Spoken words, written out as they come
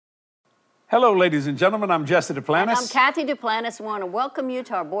Hello, ladies and gentlemen. I'm Jesse Duplantis. And I'm Kathy Duplantis. I want to welcome you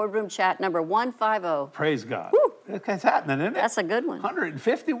to our boardroom chat number 150. Praise God. Woo. It's happening, isn't it? That's a good one.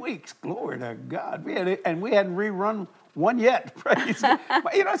 150 weeks. Glory to God. We hadn't rerun one yet. Praise God.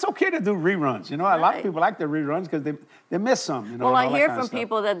 But, it's okay to do reruns. A lot of people like the reruns because they miss some. Well, I hear from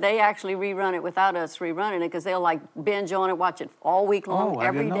people that they actually rerun it without us rerunning it because they'll binge on it, watch it all week long,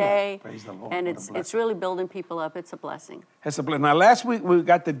 every day. Praise the Lord. And it's really building people up. It's a blessing. It's a blessing. Now, last week we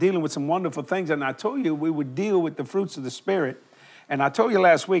got to dealing with some wonderful things, and I told you we would deal with the fruits of the Spirit. And I told you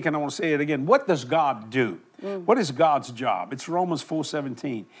last week, and I want to say it again, what does God do? What is God's job? It's Romans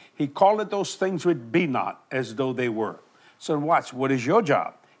 4:17. He calleth those things which be not as though they were. So watch, what is your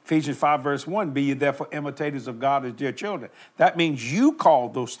job? Ephesians 5 verse 1, be ye therefore imitators of God as dear children. That means you call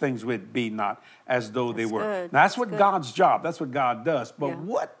those things which be not as though they were. Good. Now, that's what God's job. That's what God does. But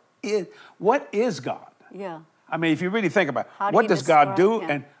what is God? Yeah. I mean, if you really think about it, How what does God do him?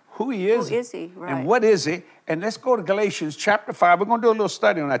 and who he is? Who is he? Right. And what is he? And let's go to Galatians chapter 5. We're going to do a little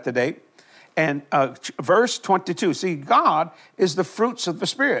study on that today. And verse 22. See, God is the fruits of the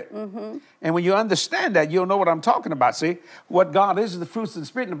Spirit. Mm-hmm. And when you understand that, you'll know what I'm talking about. See, what God is the fruits of the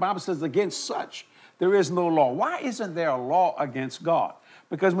Spirit. And the Bible says, against such, there is no law. Why isn't there a law against God?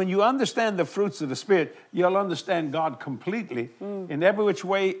 Because when you understand the fruits of the Spirit, you'll understand God completely in every which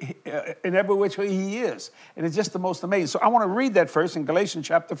way he is. And it's just the most amazing. So I want to read that first in Galatians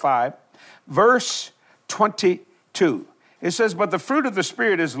chapter 5, verse 22. It says, but the fruit of the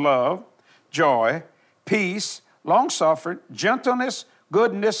Spirit is love, joy, peace, long-suffering, gentleness,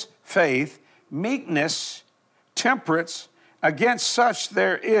 goodness, faith, meekness, temperance. Against such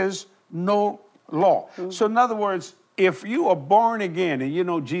there is no law. So in other words, if you are born again and you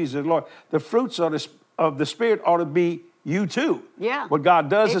know Jesus, Lord, the fruits of the Spirit ought to be you too. Yeah. What God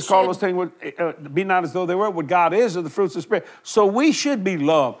does is call those things, be not as though they were. What God is are the fruits of the Spirit. So we should be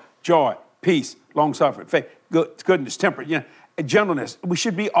love, joy, peace, long-suffering, faith, goodness, temperance, gentleness. We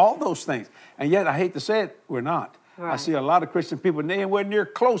should be all those things. And yet, I hate to say it, we're not. Right. I see a lot of Christian people, they ain't near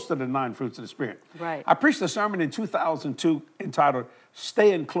close to the 9 fruits of the Spirit. Right. I preached a sermon in 2002 entitled,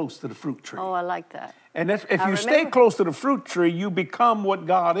 Staying Close to the Fruit Tree. Oh, I like that. And if you stay close to the fruit tree, you become what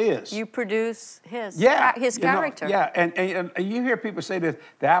God is. You produce his character. And you hear people say that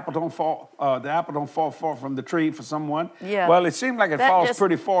the apple don't fall far from the tree for someone. Yeah. Well, it seems like it falls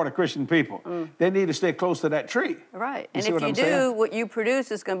pretty far to Christian people. They need to stay close to that tree. Right. And if you do, what you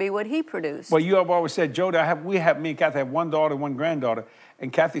produce is going to be what he produced. Well, you have always said, Jody, me and Kathy have one daughter, one granddaughter,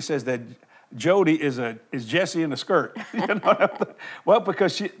 and Kathy says that Jody is Jessie in a skirt. Well,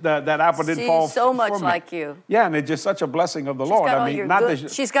 because that apple didn't fall. She's so much from like me. you. Yeah, and it's just such a blessing of the Lord.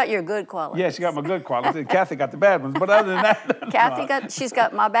 She's got your good qualities. Yeah, she got my good qualities. Kathy got the bad ones, but other than that, she's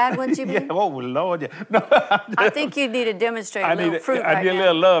got my bad ones. You mean? Yeah. Oh Lord, yeah. No, I think you need to demonstrate a little fruit I need a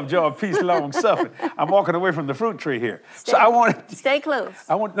little love, joy, peace, long suffering. I'm walking away from the fruit tree here, so I want to stay close.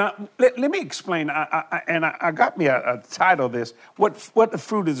 Let me explain. I got me a title of this. What the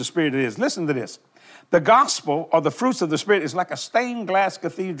fruit of the Spirit is. Listen to this. The gospel, or the fruits of the Spirit, is like a stained glass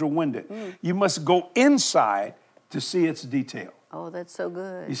cathedral window. You must go inside to see its detail. Oh, that's so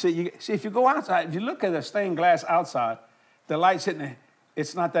good. You see, if you go outside, if you look at a stained glass outside, the light's hitting it,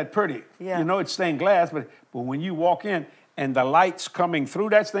 it's not that pretty. Yeah. You know it's stained glass, but when you walk in and the light's coming through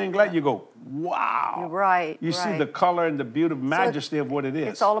that stained glass, you go, wow. You're right. You see the color and the beauty, majesty of what it is.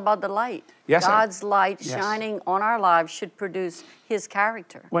 It's all about the light. Yes, God's light shining on our lives should produce his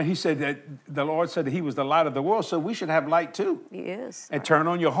character. Well, he said that the Lord said that he was the light of the world, so we should have light too. He is. And turn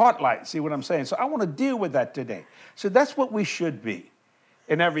on your heart light. See what I'm saying? So I want to deal with that today. So that's what we should be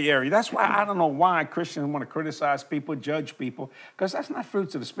in every area. That's why I don't know why Christians want to criticize people, judge people, because that's not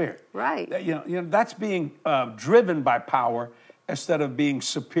fruits of the Spirit. Right. That's being driven by power instead of being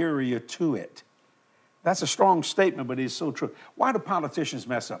superior to it. That's a strong statement, but it's so true. Why do politicians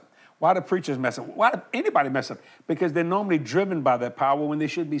mess up? Why do preachers mess up? Why do anybody mess up? Because they're normally driven by that power when they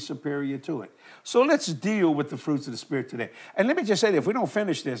should be superior to it. So let's deal with the fruits of the Spirit today. And let me just say that if we don't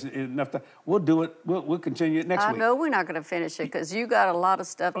finish this enough time, we'll do it. We'll continue it next week. I know we're not going to finish it because you got a lot of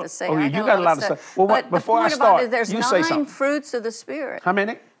stuff to say. Oh, you got a lot of stuff. Well, before I start, there's you say something. 9 fruits of the Spirit. How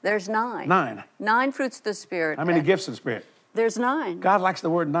many? There's 9. 9. 9 fruits of the Spirit. How many gifts of the Spirit? There's 9. God likes the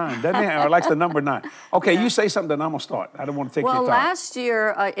word 9, doesn't he? Or likes the number 9. Okay, you say something, then I'm going to start. I don't want to take your time. Well, last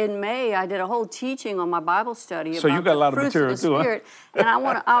year in May, I did a whole teaching on my Bible study about you got a lot of fruits material of the Spirit.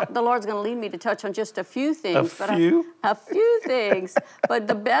 Huh? And the Lord's going to lead me to touch on just a few things. A few things. But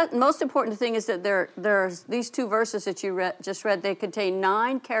the most important thing is that there's these 2 verses that you just read. They contain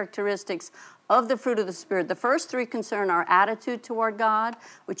 9 characteristics of the fruit of the Spirit. The first 3 concern our attitude toward God,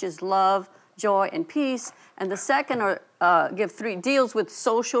 which is love, joy, and peace. And the second deals with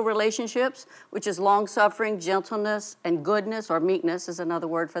social relationships, which is long-suffering, gentleness, and goodness, or meekness is another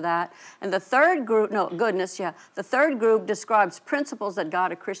word for that. And the third group, the third group describes principles that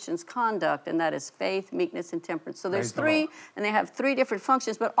guide a Christian's conduct, and that is faith, meekness, and temperance. So there's three, and they have three different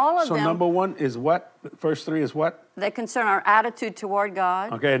functions, but all of them... So number one is what? First three is what? They concern our attitude toward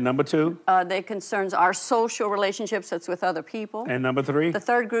God. Okay, number two? They concerns our social relationships, that's with other people. And number three? The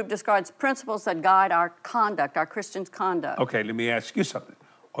third group describes principles that guide our conduct, our Christian's conduct. Okay, let me ask you something.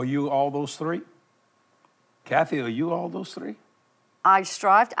 Are you all those three? Kathy, are you all those three? I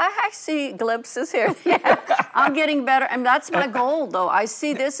strive. I see glimpses here. Yeah, I'm getting better, and that's my goal, though. I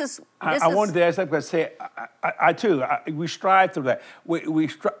see this is. I wanted to ask that because I too, we strive through that. We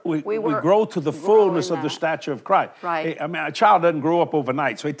grow to the fullness of the stature of Christ. Right. I mean, a child doesn't grow up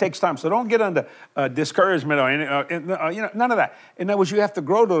overnight, so it takes time. So don't get under discouragement or none of that. In other words, you have to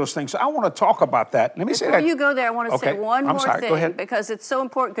grow to those things. So I want to talk about that. Let me say that. Before you go there, I want to say one more thing. Go ahead. Because it's so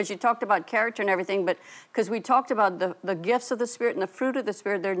important, because you talked about character and everything, but because we talked about the gifts of the Spirit and the fruit of the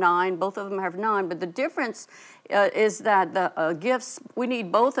Spirit, they're 9. Both of them have 9. But the difference is that the gifts, we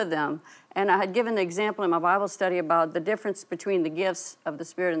need both of them. And I had given the example in my Bible study about the difference between the gifts of the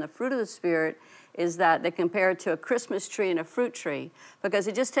Spirit and the fruit of the Spirit is that they compare it to a Christmas tree and a fruit tree, because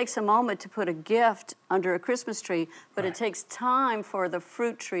it just takes a moment to put a gift under a Christmas tree, but it takes time for the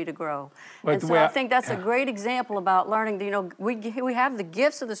fruit tree to grow. Well, and so I think that's a great example about learning. You know, we have the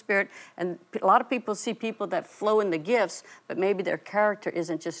gifts of the Spirit, and a lot of people see people that flow in the gifts, but maybe their character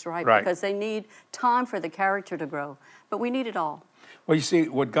isn't just right. Because they need time for the character to grow. But we need it all. Well, you see,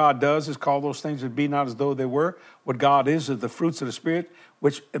 what God does is call those things that be not as though they were. What God is the fruits of the Spirit,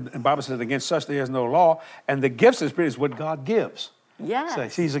 which the Bible says against such there is no law. And the gifts of the Spirit is what God gives. Yes.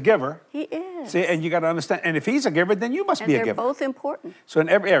 So he's a giver. He is. See, and you got to understand. And if he's a giver, then you must be a giver. And they're both important. So in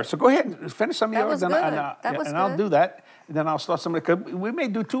every area. So go ahead and finish some of yours. And I'll do that. And then I'll start some of it. Because we may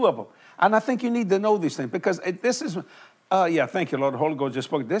do 2 of them. And I think you need to know these things. Because this is, thank you, Lord. The Holy Ghost just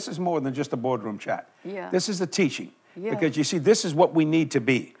spoke. This is more than just a boardroom chat. Yeah. This is the teaching. Yeah. Because you see, this is what we need to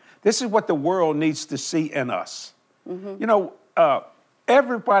be. This is what the world needs to see in us. Mm-hmm. You know,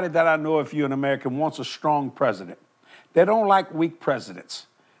 everybody that I know of you in America wants a strong president. They don't like weak presidents.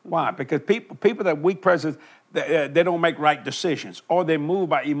 Why? Because people that weak presidents, they don't make right decisions, or they move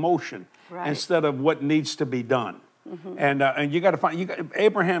by emotion instead of what needs to be done. Mm-hmm. And you got to find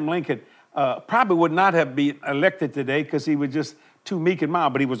Abraham Lincoln probably would not have been elected today because he was just too meek and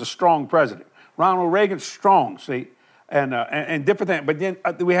mild, but he was a strong president. Ronald Reagan, strong, see, and different things. But then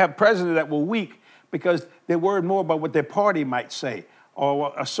we have presidents that were weak because they worried more about what their party might say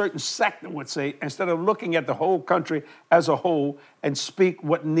or a certain sect would say, instead of looking at the whole country as a whole and speak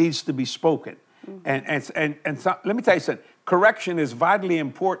what needs to be spoken. Mm-hmm. And so, let me tell you something. Correction is vitally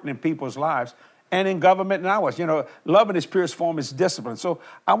important in people's lives and in government and ours. You know, love in its purest form is discipline. So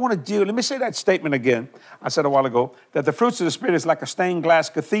I want to deal, let me say that statement again. I said a while ago that the fruits of the Spirit is like a stained glass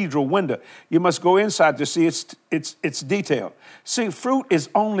cathedral window. You must go inside to see its detail. See, fruit is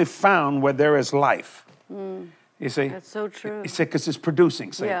only found where there is life. You see? That's so true. You see, because it's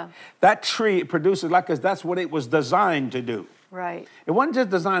producing. See? Yeah. That tree produces life because that's what it was designed to do. Right. It wasn't just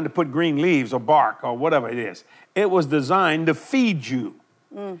designed to put green leaves or bark or whatever it is. It was designed to feed you.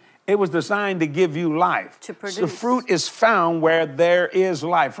 It was designed to give you life. To produce. So fruit is found where there is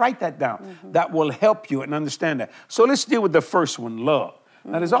life. Write that down. Mm-hmm. That will help you and understand that. So let's deal with the first one, love.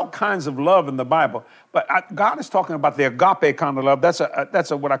 Now, there's all kinds of love in the Bible, but God is talking about the agape kind of love.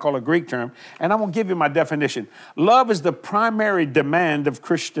 That's what I call a Greek term, and I'm going to give you my definition. Love is the primary demand of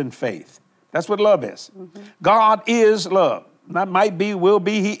Christian faith. That's what love is. Mm-hmm. God is love. Not might be, will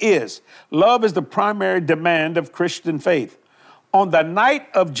be, he is. Love is the primary demand of Christian faith. On the night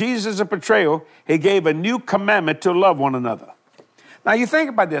of Jesus' betrayal, he gave a new commandment to love one another. Now, you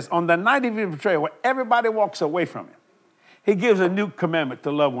think about this. On the night of his betrayal, where everybody walks away from him, he gives a new commandment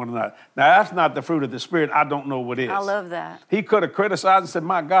to love one another. Now, that's not the fruit of the Spirit. I don't know what is. I love that. He could have criticized and said,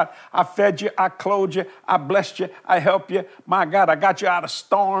 my God, I fed you, I clothed you, I blessed you, I helped you. My God, I got you out of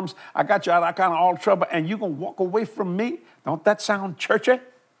storms. I got you out of kind of all trouble, and you're going to walk away from me? Don't that sound churchy?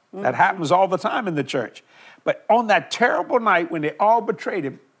 Mm-hmm. That happens all the time in the church. But on that terrible night when they all betrayed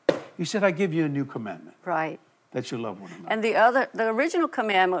him, he said, I give you a new commandment. Right. That you love one another. And the original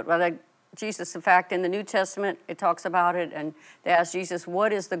commandment, Jesus, in fact, in the New Testament, it talks about it, and they ask Jesus,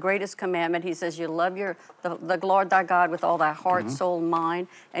 what is the greatest commandment? He says, you love the Lord thy God with all thy heart, soul, and mind.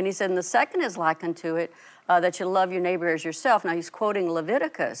 And he said, and the second is like unto it, that you love your neighbor as yourself. Now, he's quoting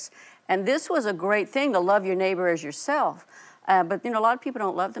Leviticus. And this was a great thing, to love your neighbor as yourself. But, a lot of people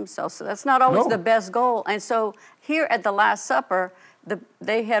don't love themselves, so that's not always the best goal. And so here at the Last Supper,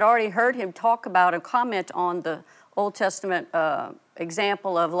 they had already heard him talk about and comment on the Old Testament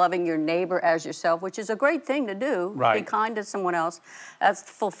example of loving your neighbor as yourself, which is a great thing to do. Right. Be kind to someone else. That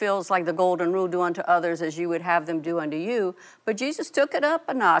fulfills like the golden rule, do unto others as you would have them do unto you. But Jesus took it up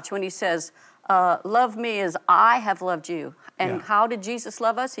a notch when he says, love me as I have loved you. And Yeah. how did Jesus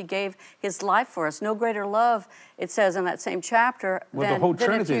love us? He gave his life for us. No greater love, it says in that same chapter, Well, the whole than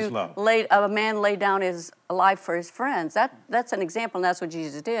Trinity if is you love. a man laid down his life for his friends. That's an example, and that's what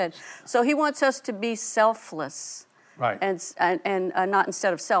Jesus did. So he wants us to be selfless. Right. And not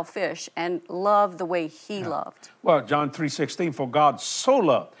instead of selfish, and love the way he loved. Well, John 3:16, for God so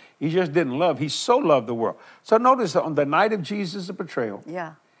loved. He just didn't love, he so loved the world. So notice that on the night of Jesus' betrayal,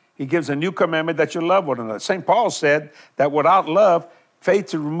 Yeah. he gives a new commandment that you love one another. St. Paul said that without love, faith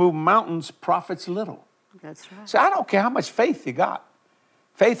to remove mountains profits little. That's right. So I don't care how much faith you got.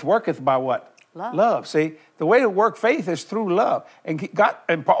 Faith worketh by what? Love. See, the way to work faith is through love. And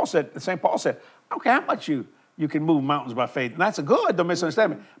St. Paul said, I don't care how much you can move mountains by faith. And that's a good, don't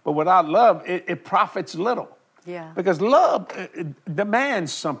misunderstand me. But without love, it profits little. Yeah. Because love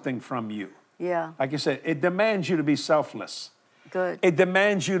demands something from you. Yeah. Like you said, it demands you to be selfless. Good. It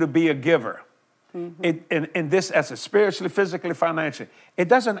demands you to be a giver. In this, as a spiritually, physically, financially. It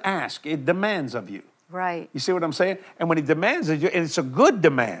doesn't ask, it demands of you. Right. You see what I'm saying? And when he demands of you, it's a good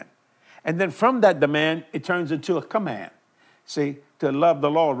demand. And then from that demand, it turns into a command. See, to love the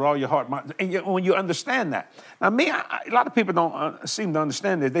Lord with all your heart, mind. And when you understand that. Now, a lot of people don't seem to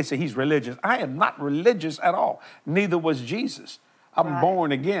understand this. They say he's religious. I am not religious at all. Neither was Jesus. I'm Right.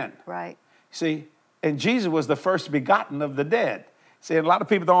 born again. Right. See, and Jesus was the first begotten of the dead. See, a lot of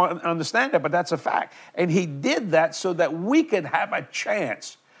people don't understand that, but that's a fact. And he did that so that we could have a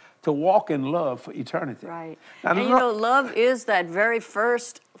chance to walk in love for eternity. Right. Now, And love is that very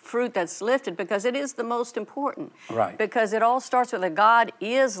first fruit that's lifted because it is the most important. Right. Because it all starts with a God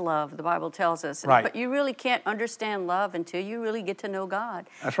is love, the Bible tells us. Right. But you really can't understand love until you really get to know God.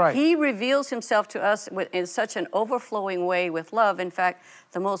 That's right. He reveals himself to us in such an overflowing way with love. In fact,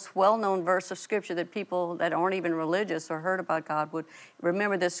 the most well-known verse of Scripture that people that aren't even religious or heard about God would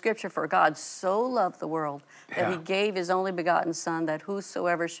remember this Scripture, for God so loved the world that he gave his only begotten Son, that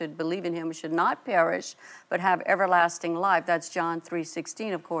whosoever should believe in him should not perish, but have everlasting life. That's John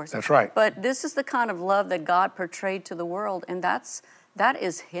 3:16, of course. That's right. But this is the kind of love that God portrayed to the world, and that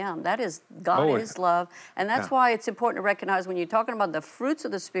is him. That is God is love. And that's why it's important to recognize when you're talking about the fruits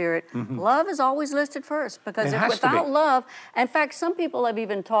of the Spirit, love is always listed first. Because if without love, in fact, some people have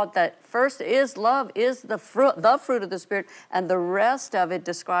even taught that first is love, is the fruit of the Spirit, and the rest of it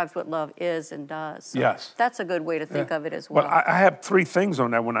describes what love is and does. So Yes. that's a good way to think of it as well. Well, I have 3 things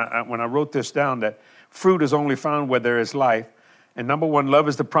on that when I wrote this down, that fruit is only found where there is life. And number 1, love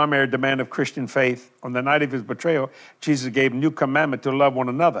is the primary demand of Christian faith. On the night of his betrayal, Jesus gave a new commandment to love one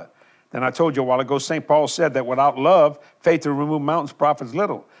another. Then I told you a while ago, St. Paul said that without love, faith to remove mountains profits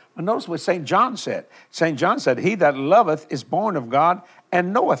little. But notice what St. John said. St. John said, he that loveth is born of God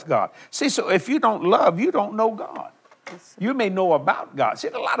and knoweth God. See, so if you don't love, you don't know God. You may know about God. See,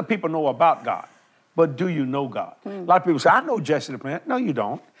 a lot of people know about God, but do you know God? A lot of people say, I know Jesse the plant. No, you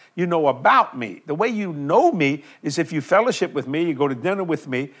don't. You know about me. The way you know me is if you fellowship with me, you go to dinner with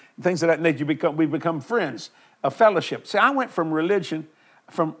me, things of that nature. We become friends, a fellowship. See, I went from religion,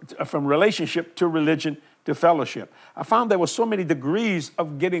 from relationship to religion to fellowship. I found there were so many degrees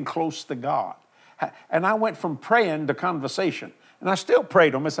of getting close to God. And I went from praying to conversation. And I still pray,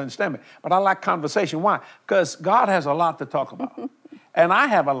 don't misunderstand me, but I like conversation. Why? Because God has a lot to talk about. And I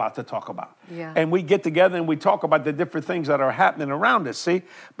have a lot to talk about. Yeah. And we get together and we talk about the different things that are happening around us, see?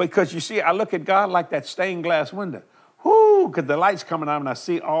 Because you see, I look at God like that stained glass window. Whoo, because the light's coming out and I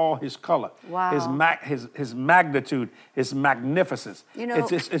see all his color, Wow. his magnitude, his magnificence. You know,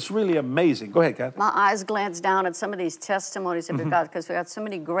 it's really amazing. Go ahead, Kathy. my eyes glanced down at some of these testimonies that we've got, because we got so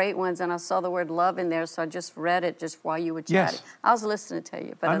many great ones, and I saw the word love in there, so I just read it just while you were chatting. Yes. I was listening to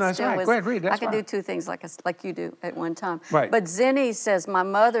you, but I know, I that's still right. was, Go ahead, read. That's I can fine. do 2 things like you do at one time. Right. But Zinni says, my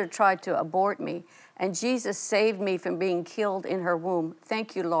mother tried to abort me, and Jesus saved me from being killed in her womb.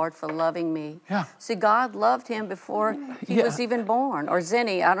 Thank you, Lord, for loving me. Yeah. See, God loved him before he was even born. Or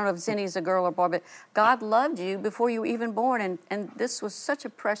Zinni, I don't know if Zinni's a girl or boy, but God loved you before you were even born. And this was such a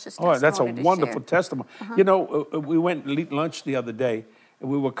precious testimony. Oh, that's a to wonderful share. testimony. You know, we went to eat lunch the other day, and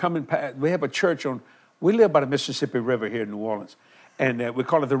we were coming past, we have a church we live by the Mississippi River here in New Orleans, and we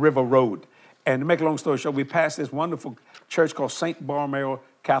call it the River Road. And to make a long story short, we passed this wonderful church called St. Barnabas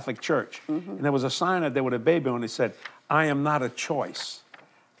Catholic Church. And there was a sign out there with a baby on it that said, I am not a choice,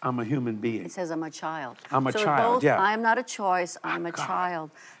 I'm a human being. It says I'm a child. I'm a so child, both, yeah. I am not a choice, I'm a child.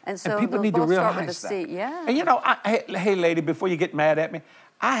 And so And people those need to both start with realize a that. C. Yeah. And you know, hey lady, before you get mad at me,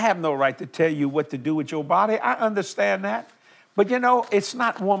 I have no right to tell you what to do with your body. I understand that. But you know, it's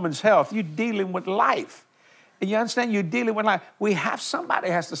not woman's health. You're dealing with life. And you understand, you're dealing with life. Somebody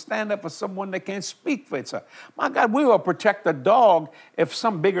has to stand up for someone that can't speak for itself. My God, we will protect the dog if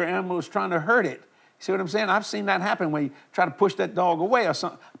some bigger animal is trying to hurt it. See what I'm saying? I've seen that happen when you try to push that dog away or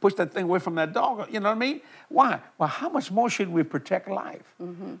something, push that thing away from that dog. You know what I mean? Why? Well, how much more should we protect life?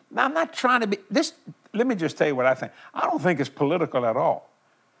 Mm-hmm. Now, I'm not trying to be, let me just tell you what I think. I don't think it's political at all.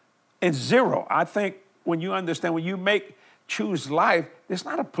 It's zero. I think when you understand, when you choose life, it's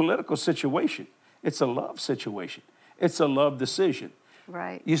not a political situation. It's a love situation. It's a love decision.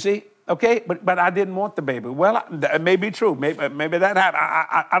 Right. You see? Okay, but I didn't want the baby. Well, that may be true. Maybe that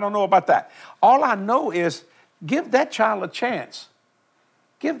happened. I don't know about that. All I know is give that child a chance.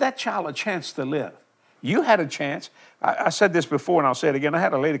 Give that child a chance to live. You had a chance. I said this before, and I'll say it again. I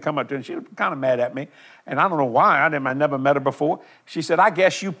had a lady come up to me, and she was kind of mad at me, and I don't know why. I never met her before. She said, I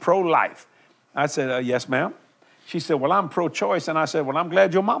guess you pro-life. I said, yes, ma'am. She said, well, I'm pro-choice. And I said, well, I'm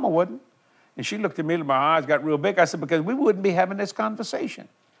glad your mama wouldn't. And she looked at me, and my eyes got real big. I said, because we wouldn't be having this conversation.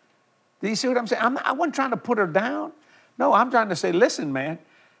 Do you see what I'm saying? I wasn't trying to put her down. No, I'm trying to say, listen, man,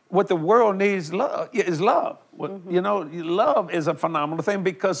 what the world needs is love. Mm-hmm. You know, love is a phenomenal thing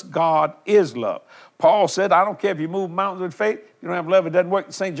because God is love. Paul said, I don't care if you move mountains with faith, you don't have love, it doesn't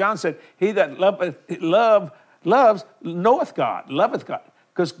work. St. John said, he that loves knoweth God, loveth God.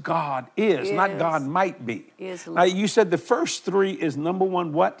 Because God is, not God might be. Is love. Now, you said the first three is number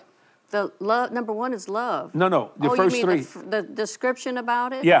one what? Number one is love. No, the first you mean three. The description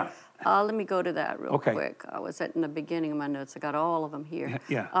about it? Yeah. Let me go to that real quick. I was in the beginning of my notes. I got all of them here.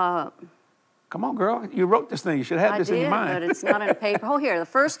 Yeah. Come on, girl. You wrote this thing. You should have this in your mind. But it's not in a paper. Oh, here. The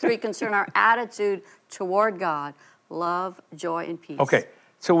first three concern our attitude toward God: love, joy, and peace. Okay.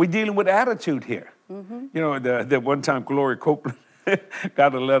 So we're dealing with attitude here. Mm-hmm. You know, the one time Gloria Copeland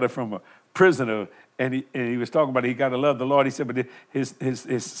got a letter from a prisoner, and he was talking about he got to love the Lord. He said, but his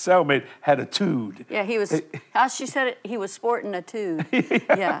cellmate had a tude. Yeah, he was. As she said it, he was sporting a tude.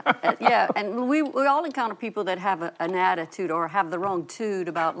 Yeah. And we all encounter people that have an attitude or have the wrong tude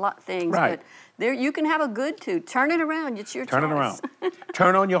about things. Right. But there, you can have a good tude. Turn it around. It's your choice. Turn it around.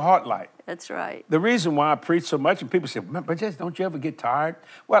 Turn on your heart light. That's right. The reason why I preach so much, and people say, but just don't you ever get tired?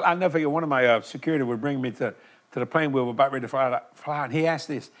 Well, I never forget. One of my security would bring me to the plane we were about ready to fly, and he asked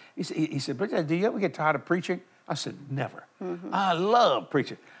this. He said, Bridget, do you ever get tired of preaching? I said, never. Mm-hmm. I love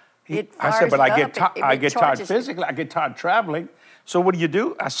preaching. I said, but I get tired physically. I get tired traveling. So what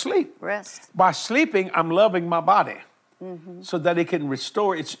do? I sleep. Rest. By sleeping, I'm loving my body so that it can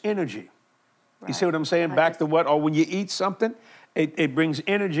restore its energy. Right. You see what I'm saying? Back to what? Or when you eat something, it brings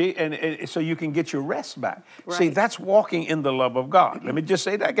energy, and so you can get your rest back. Right. See, that's walking in the love of God. Let me just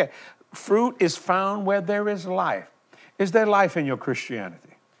say that again. Fruit is found where there is life. Is there life in your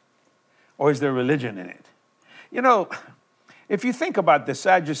Christianity? Or is there religion in it? You know, if you think about the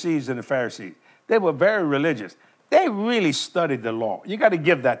Sadducees and the Pharisees, they were very religious. They really studied the law. You got to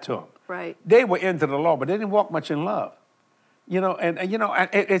give that to them. Right. They were into the law, but they didn't walk much in love. You know, and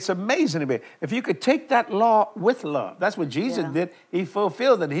it's amazing to me. If you could take that law with love, that's what Jesus did. He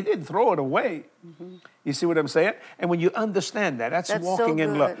fulfilled it. He didn't throw it away. Mm-hmm. You see what I'm saying? And when you understand that, that's walking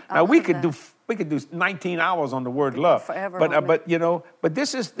in love. Now we could do 19 hours on the word love. Forever. But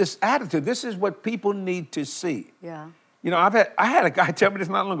this is this attitude. This is what people need to see. Yeah. You know, I had a guy tell me this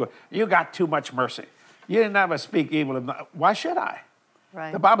not long ago. You got too much mercy. You didn't ever speak evil of. Why should I?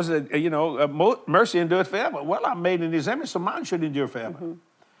 Right. The Bible said, mercy endures forever. Well, I'm made in His image, so mine should endure forever.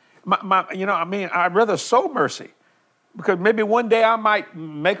 Mm-hmm. I'd rather sow mercy because maybe one day I might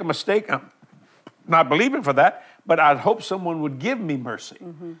make a mistake. I'm not believing for that, but I'd hope someone would give me mercy.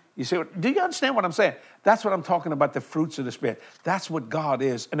 Mm-hmm. You see, do you understand what I'm saying? That's what I'm talking about, the fruits of the Spirit. That's what God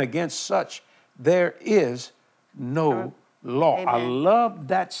is, and against such there is no law. Amen. I love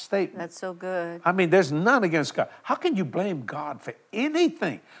that statement. That's so good. I mean, there's none against God. How can you blame God for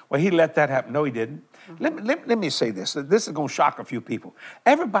anything? Well, He let that happen. No, He didn't. Mm-hmm. Let me say this. This is going to shock a few people.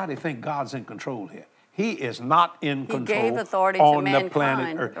 Everybody think God's in control here. He is not in control. He gave authority on to the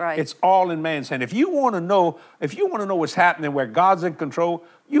planet Earth. Right. It's all in man's hand. If you want to know what's happening where God's in control,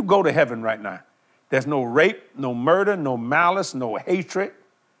 you go to heaven right now. There's no rape, no murder, no malice, no hatred.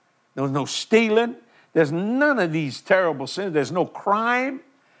 There's no stealing. There's none of these terrible sins. There's no crime,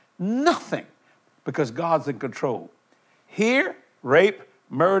 nothing, because God's in control. Here, rape,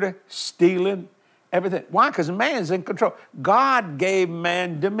 murder, stealing, everything. Why? Because man's in control. God gave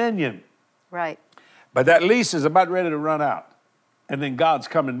man dominion. Right. But that lease is about ready to run out. And then God's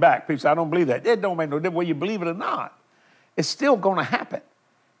coming back. People say, I don't believe that. It don't make no difference whether you believe it or not. It's still going to happen.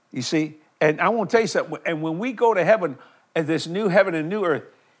 You see? And I want to tell you something. And when we go to heaven, at this new heaven and new earth,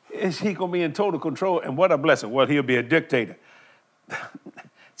 is he going to be in total control? And what a blessing. Well, he'll be a dictator.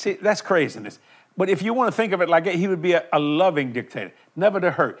 See, that's craziness. But if you want to think of it like that, he would be a loving dictator, never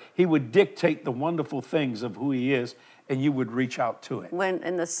to hurt. He would dictate the wonderful things of who he is, and you would reach out to it. When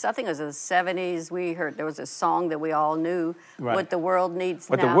I think it was in the 70s, we heard there was a song that we all knew. Right. What the world needs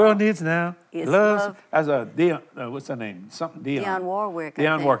What now. the world needs now is loves, love. as a Dion, what's her name? Something Dion. Dionne Warwick. I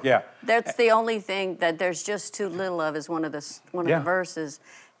Dionne think. Warwick, yeah. That's the only thing that there's just too little of is one of Yeah. the verses.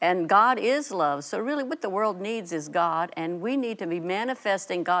 And God is love. So really what the world needs is God, and we need to be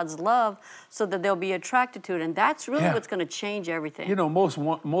manifesting God's love so that they'll be attracted to it. And that's really Yeah. what's going to change everything. You know,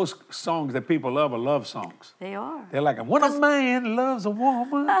 most songs that people love are love songs. They are. They're like, when a man loves a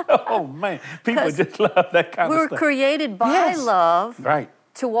woman. Oh, man. People 'Cause just love that kind of We're stuff. created by Yes. love. Right.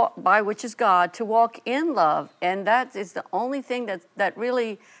 To walk by, which is God, to walk in love, and that is the only thing that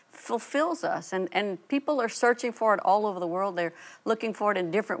really fulfills us. And people are searching for it all over the world. They're looking for it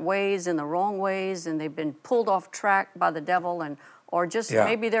in different ways, in the wrong ways, and they've been pulled off track by the devil, or just Yeah.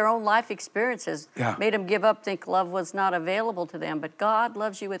 maybe their own life experiences Yeah. made them give up, think love was not available to them. But God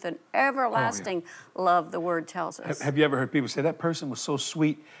loves you with an everlasting love. The Word tells us. Have you ever heard people say, that person was so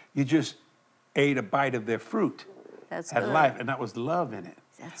sweet, you just ate a bite of their fruit? That's Had good. life, and that was love in it.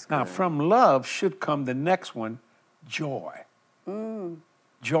 That's Now, good. from love should come the next one, joy.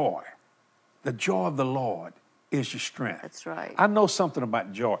 Joy. The joy of the Lord is your strength. That's right. I know something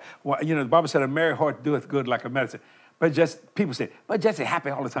about joy. Well, you know, the Bible said, a merry heart doeth good like a medicine. But people say, but Jesse, happy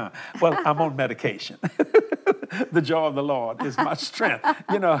all the time. Well, I'm on medication. The joy of the Lord is my strength.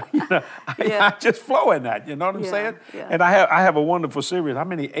 Yeah. I just flow in that. You know what I'm Yeah, saying? yeah. And I have a wonderful series. How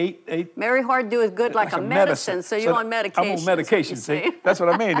many? Eight? Mary Heart doeth good like a medicine. So you're on medication. I'm on medication, you see? see. That's what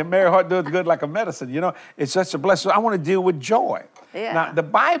I mean. The Mary Heart doeth good like a medicine. You know, it's such a blessing. I want to deal with joy. Yeah. Now, the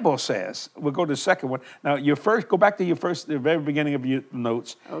Bible says, we'll go to the second one. Now, go back to the very beginning of your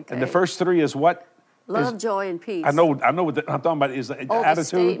notes. Okay. And the first three is what? Love, joy, and peace. I know what I'm talking about is the The attitude.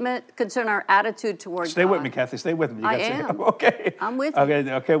 statement concern our attitude towards Stay God. with me, Kathy. Stay with me. You I gotta say- am. Okay. I'm with you.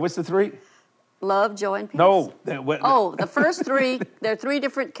 Okay. What's the three? Love, joy, and peace. No. The first three, there are three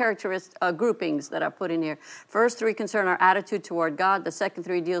different groupings that I put in here. First three concern our attitude toward God. The second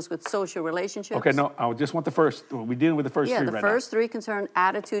three deals with social relationships. Okay, no, I just want the first. We're dealing with the first Yeah, three the right first three concern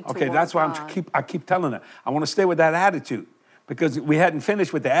attitude now. toward Okay, that's why God. I keep telling her. I want to stay with that attitude because we hadn't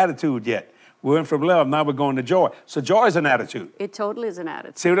finished with the attitude yet. We went from love, now we're going to joy. So joy is an attitude. It totally is an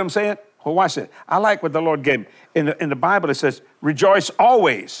attitude. See what I'm saying? Well, watch it. I like what the Lord gave me. In the Bible, it says, rejoice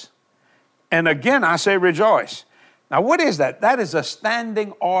always. And again, I say rejoice. Now, what is that? That is a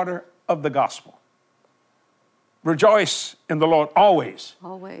standing order of the gospel. Rejoice in the Lord always.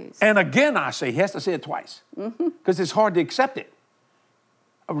 Always. And again, I say, he has to say it twice because it's hard to accept it.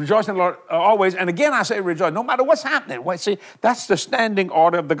 Rejoice in the Lord always. And again, I say rejoice, no matter what's happening. Well, see, that's the standing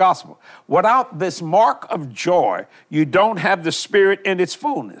order of the gospel. Without this mark of joy, you don't have the Spirit in its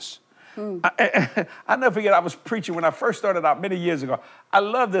fullness. I never forget, I was preaching when I first started out many years ago. I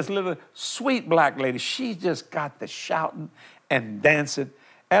love this little sweet black lady. She just got the shouting and dancing.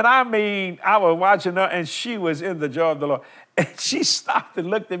 And I mean, I was watching her and she was in the joy of the Lord. And she stopped and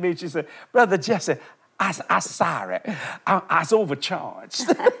looked at me and she said, Brother Jesse, I'm sorry. I was overcharged.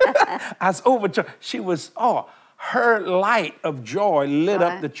 I was overcharged. She was, her light of joy lit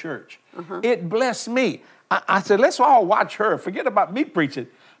up the church. It blessed me. I said, let's all watch her. Forget about me preaching.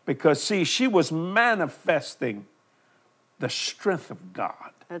 Because, see, she was manifesting the strength of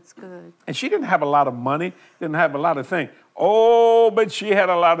God. That's good. And she didn't have a lot of money, didn't have a lot of things. Oh, but she had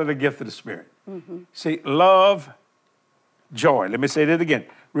a lot of the gift of the Spirit. See, love, joy. Let me say that again.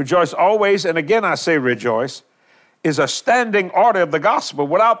 Rejoice always, and again I say rejoice, is a standing order of the gospel.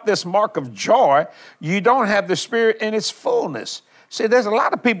 Without this mark of joy, you don't have the Spirit in its fullness. See, there's a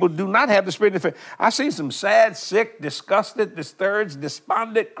lot of people who do not have the Spirit in their fullness. I've seen some sad, sick, disgusted, discouraged,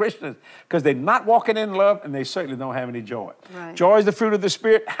 despondent Christians because they're not walking in love and they certainly don't have any joy. Right. Joy is the fruit of the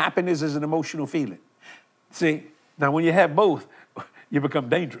Spirit. Happiness is an emotional feeling. See, now when you have both, you become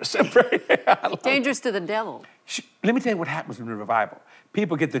dangerous. Dangerous to the devil. Let me tell you what happens in the revival.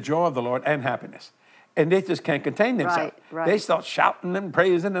 People get the joy of the Lord and happiness. And they just can't contain themselves. Right. They start shouting and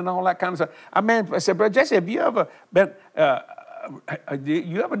praising and all that kind of stuff. I said, Brother Jesse, have you ever been, do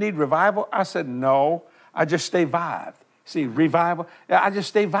you ever need revival? I said, no, I just stay vived. See, revival, I just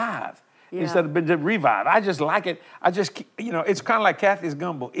stay vived. Yeah. Instead of being revived. I just like it. It's kind of like Kathy's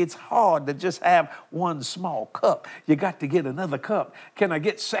gumbo. It's hard to just have one small cup. You got to get another cup. Can I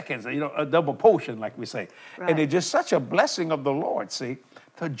get seconds? A double potion, like we say. Right. And it's just such a blessing of the Lord, see?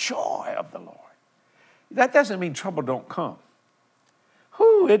 The joy of the Lord. That doesn't mean trouble don't come.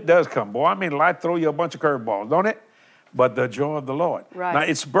 It does come, boy. I mean, life throw you a bunch of curveballs, don't it? but the joy of the Lord. Right. Now,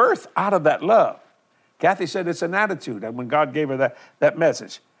 it's birthed out of that love. Kathy said it's an attitude. And when God gave her that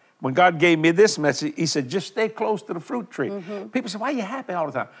message, when God gave me this message, he said, just stay close to the fruit tree. People say, why are you happy all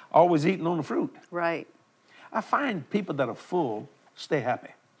the time? Always eating on the fruit. Right. I find people that are full stay happy.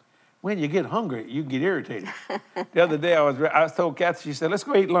 When you get hungry, you get irritated. The other day, I told Kathy, she said, let's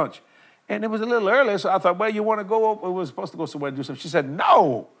go eat lunch. And it was a little early, so I thought, well, you want to go over? We were supposed to go somewhere and do something. She said,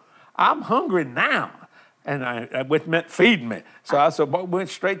 no, I'm hungry now. And which meant feed me. So I went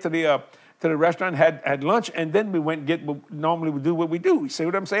straight to the restaurant, had lunch, and then we went and normally we do what we do. You see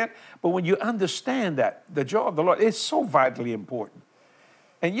what I'm saying? But when you understand that, the joy of the Lord is so vitally important.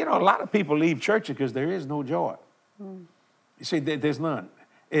 And you know, a lot of people leave church because there is no joy. You see, there's none.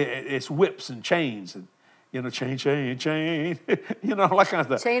 It's whips and chains and, you know, chain, you know, all that kind of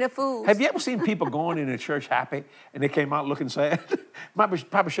stuff. Chain of fools. Have you ever seen people going into church happy and they came out looking sad?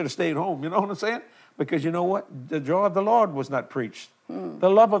 Probably should have stayed home, you know what I'm saying? Because you know what? The joy of the Lord was not preached. The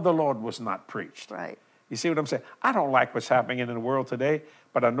love of the Lord was not preached. Right. You see what I'm saying? I don't like what's happening in the world today,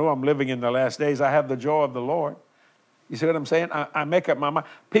 but I know I'm living in the last days. I have the joy of the Lord. You see what I'm saying? I make up my mind.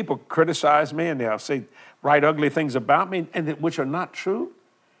 People criticize me and they'll say, write ugly things about me, which are not true.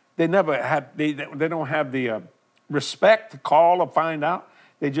 They never have, they don't have the respect to call or find out.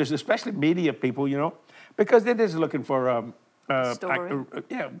 They just, especially media people, you know, because they're just looking for,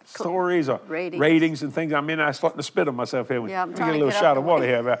 stories or ratings and things. I mean, I'm starting to spit on myself here. Yeah, I'm get trying a to little get shot out of the water way.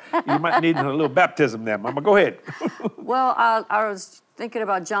 here. You might need a little baptism there, Mama. Go ahead. Well, I was thinking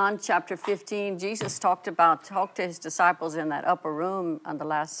about John chapter 15. Jesus talked to his disciples in that upper room on the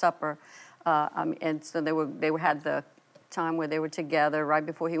Last Supper. And so they had the time where they were together right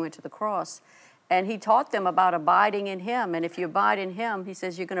before he went to the cross. And he taught them about abiding in him. And if you abide in him, he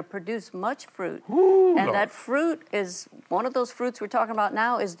says, you're going to produce much fruit. Ooh, and Lord. that fruit is, one of those fruits we're talking about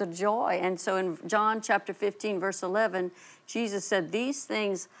now is the joy. And so in John chapter 15, verse 11, Jesus said, these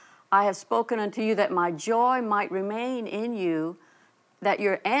things I have spoken unto you that my joy might remain in you, that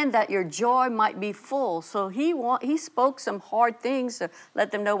your joy might be full. So he spoke some hard things to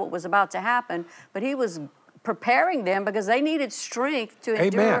let them know what was about to happen, but he was preparing them because they needed strength to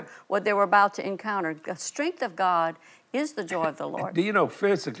endure what they were about to encounter. The strength of God is the joy of the Lord. Do you know,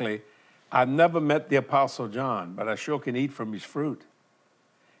 physically, I've never met the Apostle John, but I sure can eat from his fruit.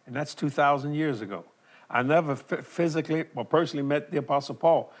 And that's 2,000 years ago. I never physically or personally met the Apostle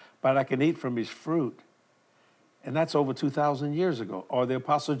Paul, but I can eat from his fruit. And that's over 2,000 years ago. Or the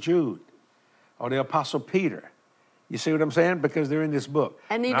Apostle Jude, or the Apostle Peter. You see what I'm saying? Because they're in this book.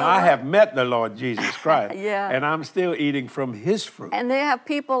 And now, I have met the Lord Jesus Christ. And I'm still eating from his fruit. And they have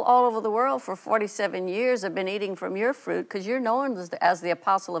people all over the world for 47 years have been eating from your fruit because you're known as the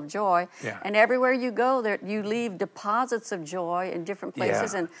apostle of joy. Yeah. And everywhere you go, you leave deposits of joy in different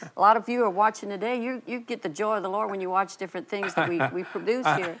places. And a lot of you are watching today. You get the joy of the Lord when you watch different things that we produce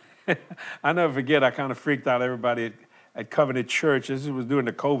here. I never forget, I kind of freaked out everybody at Covenant Church. This was during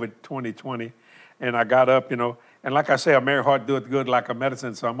the COVID 2020. And I got up, you know, and like I say, a merry heart doeth good like a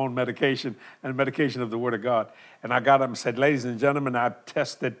medicine, so I'm on medication, and medication of the Word of God. And I got up and said, ladies and gentlemen, I've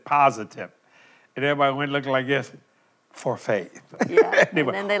tested positive. And everybody went looking like this, for faith. Yeah, and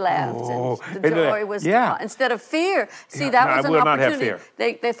then they laughed. Oh. And the joy was, instead of fear. See, that was an opportunity. Not have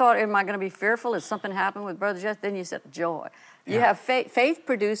fear. They thought, am I going to be fearful? Is something happened with Brother Jeff? Then you said joy. You have faith. Faith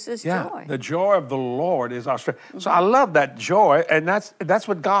produces joy. The joy of the Lord is our strength. So I love that joy, and that's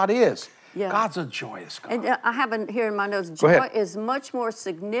what God is. Yeah. God's a joyous God. And I have here in my notes, joy is much more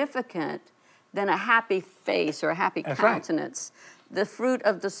significant than a happy face or a happy countenance. Right. The fruit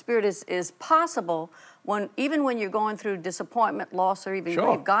of the Spirit is possible even when you're going through disappointment, loss, or even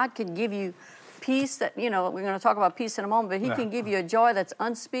grief. God can give you peace that, you know, we're going to talk about peace in a moment, but he can give you a joy that's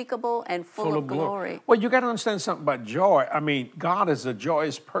unspeakable and full of glory. Well, you got to understand something about joy. I mean, God is a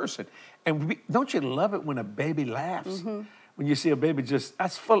joyous person. And don't you love it when a baby laughs? Mm-hmm. When you see a baby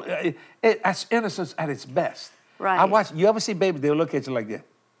that's full, that's innocence at its best. Right. You ever see babies, they'll look at you like that.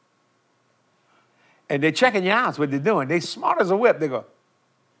 And they're checking you out, what they're doing. They're smart as a whip. They go,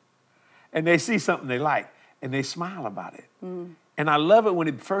 and they see something they like, and they smile about it. Mm. And I love it when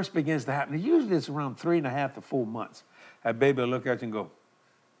it first begins to happen. Usually it's around 3.5 to 4 months. That baby will look at you and go,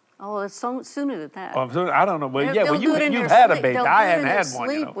 oh, it's so sooner than that. I don't know. Well, you've had a baby. I haven't had one.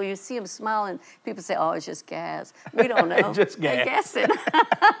 You know? When you see them smile and people say, oh, it's just gas. We don't know. It's just gas. They're guessing.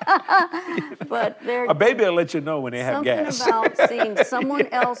 But a baby will let you know when they have gas. Something about seeing someone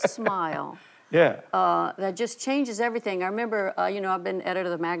else smile. Yeah. That just changes everything. I remember, I've been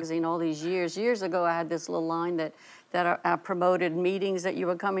editor of the magazine all these years. Years ago, I had this little line that I promoted meetings that you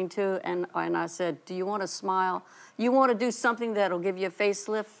were coming to, and I said, do you want to smile? You want to do something that'll give you a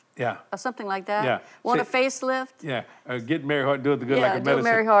facelift? Yeah. or something like that. Yeah. Want a See- facelift? Yeah, get Mary Hart, do it the good Yeah, like a do a medicine.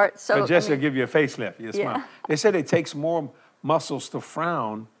 Mary Hart. So, But Jesse I mean- will give you a facelift. You Yeah. smile. They said it takes more muscles to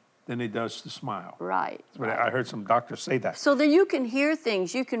frown than it does to smile. Right. That's what I heard some doctors say that. So that you can hear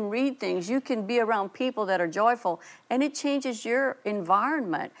things, you can read things, you can be around people that are joyful, and it changes your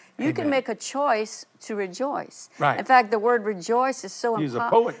environment. You can Amen. make a choice to rejoice. Right. In fact, the word rejoice is so He's a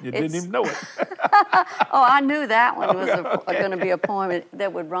important. poet. You didn't even know it. Oh, I knew that one was Okay. going to be a poem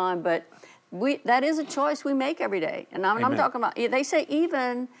that would rhyme, but that is a choice we make every day. And I'm Amen. talking about, they say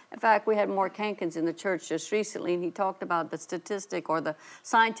even, in fact, we had Mark Hankins in the church just recently, and he talked about the statistic or the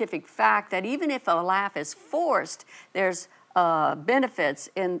scientific fact that even if a laugh is forced, there's benefits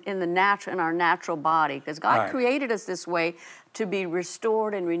in our natural body, because God Right. created us this way to be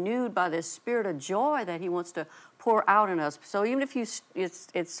restored and renewed by the spirit of joy that He wants to pour out in us. So even if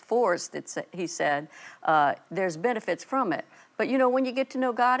it's forced, he said, there's benefits from it. But when you get to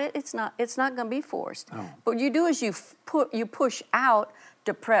know God, it's not going to be forced. No. What you do is you push out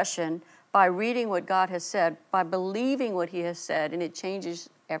depression by reading what God has said, by believing what He has said, and it changes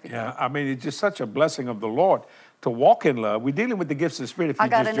everything. Yeah, I mean, it's just such a blessing of the Lord to walk in love. We're dealing with the gifts of the Spirit. If you I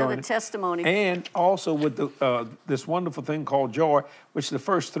got just another joined. testimony. And also with this wonderful thing called joy, which the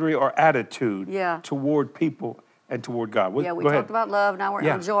first three are attitude toward people and toward God. We Go ahead. talked about love, now we're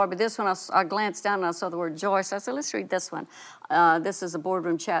Yeah. on joy, but this one I glanced down and I saw the word joy, so I said, let's read this one. This is a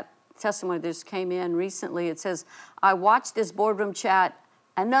boardroom chat testimony that just came in recently. It says, I watched this boardroom chat,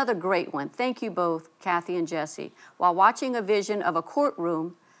 another great one. Thank you both, Kathy and Jesse. While watching, a vision of a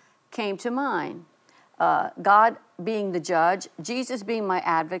courtroom came to mind. God being the judge, Jesus being my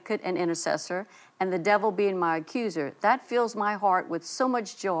advocate and intercessor, and the devil being my accuser. That fills my heart with so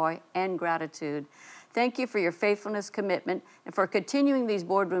much joy and gratitude. Thank you for your faithfulness, commitment, and for continuing these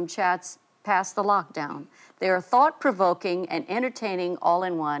boardroom chats past the lockdown. They are thought-provoking and entertaining all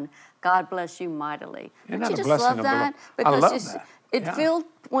in one. God bless you mightily. Isn't Don't that you a just blessing love of the that? Lord? I Because love it's- that. it Yeah. filled,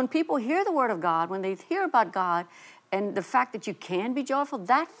 when people hear the word of God, when they hear about God, and the fact that you can be joyful,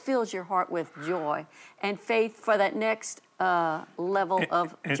 that fills your heart with joy and faith for that next level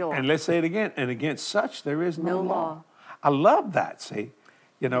of joy. And let's say it again. And against such, there is no No law. law. I love that, see?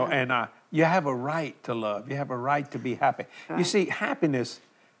 And you have a right to love. You have a right to be happy. You Right. see, happiness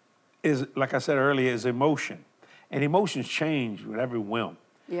is, like I said earlier, is emotion. And emotions change with every whim.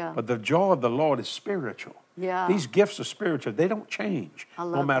 Yeah. But the joy of the Lord is spiritual. Yeah. These gifts are spiritual. They don't change. I No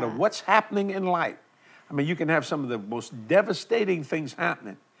love matter that. what's happening in life. I mean, you can have some of the most devastating things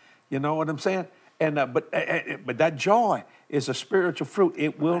happening. You know what I'm saying? And but that joy is a spiritual fruit.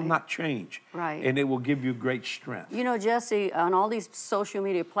 It will Right. not change. Right. And it will give you great strength. Jesse, on all these social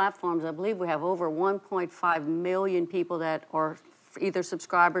media platforms, I believe we have over 1.5 million people that are either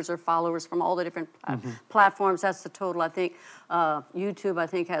subscribers or followers from all the different platforms. That's the total. I think YouTube, I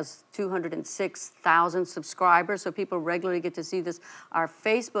think, has 206,000 subscribers, so people regularly get to see this. Our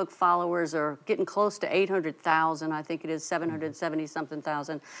Facebook followers are getting close to 800,000. I think it is 770-something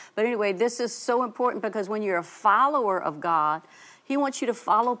thousand. But anyway, this is so important because when you're a follower of God, He wants you to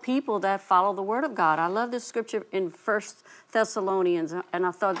follow people that follow the Word of God. I love this scripture in 1 Thessalonians, and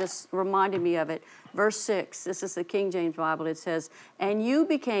I thought this reminded me of it. Verse 6, this is the King James Bible. It says, and you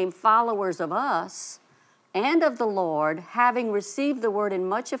became followers of us and of the Lord, having received the word in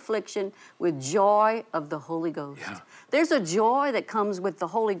much affliction with joy of the Holy Ghost. Yeah. There's a joy that comes with the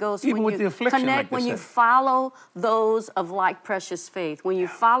Holy Ghost Even when with you the affliction, connect, like they when you said. follow those of like precious faith. When you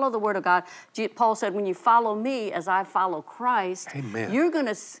follow the Word of God, Paul said, when you follow me as I follow Christ, Amen. you're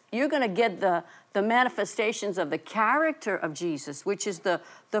gonna get the manifestations of the character of Jesus, which is the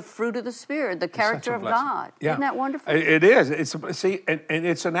fruit of the Spirit, the character Such a of blessing. God. Yeah. Isn't that wonderful? It is. And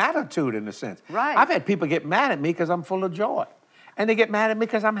it's an attitude in a sense. Right. I've had people get mad at me because I'm full of joy. And they get mad at me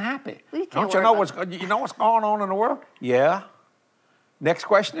because I'm happy. Well, you can't Don't you worry know about what's going on in the world? Yeah. Next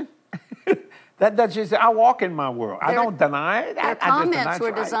question. That's just, I walk in my world. I don't deny it. Their I just comments deny were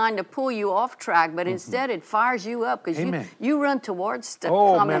it's right. designed to pull you off track, but instead it fires you up because Amen. you run towards stuff.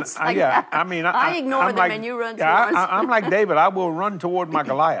 Oh, comments man. like Yeah. that. I mean, I ignore I'm them like, and you run yeah, towards I'm like David. I will run toward my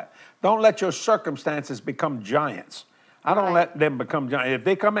Goliath. Don't let your circumstances become giants. I don't Right. let them become giants. If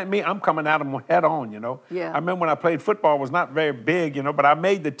they come at me, I'm coming at them head on, Yeah. I remember when I played football, it was not very big, but I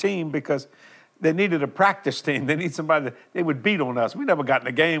made the team because they needed a practice team. They need somebody they would beat on us. We never got in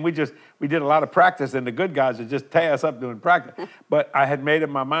the game. We did a lot of practice, and the good guys would just tear us up doing practice. But I had made up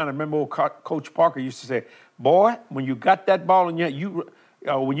my mind. I remember old Coach Parker used to say, boy, when you got that ball in your,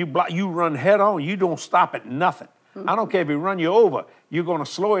 when you block, you run head on. You don't stop at nothing. I don't care if he run you over. You're going to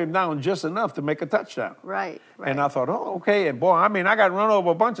slow him down just enough to make a touchdown. Right. And I thought, oh, okay. And boy, I mean, I got run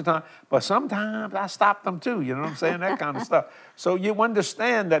over a bunch of times, but sometimes I stopped them too. You know what I'm saying? That kind of stuff. So you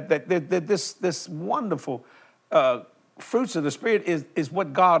understand that this wonderful fruits of the Spirit is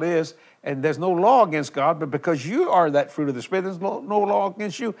what God is. And there's no law against God, but because you are that fruit of the Spirit, there's no law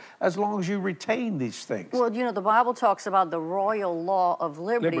against you as long as you retain these things. Well, you know, the Bible talks about the royal law of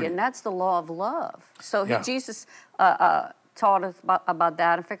liberty. And that's the law of love. So Jesus taught us about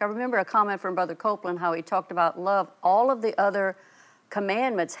that. In fact, I remember a comment from Brother Copeland, how he talked about love. All of the other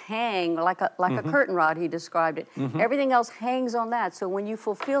commandments hang like a curtain rod, he described it. Everything else hangs on that. So when you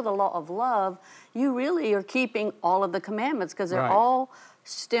fulfill the law of love, you really are keeping all of the commandments, because they're all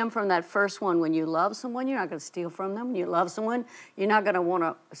stem from that first one. When you love someone, you're not going to steal from them. When you love someone, you're not going to want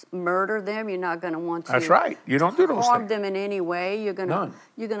to murder them. You're not going to want to. That's right. You don't do those harm things. them in any way. You're going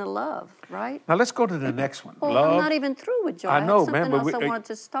to love, right? Now let's go to the next one. Well, love. I'm not even through with joy. I know, have man, something but else I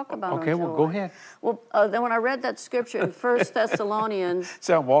wanted to talk about. Okay, on well, joy. go ahead. Well, then when I read that scripture in 1 Thessalonians.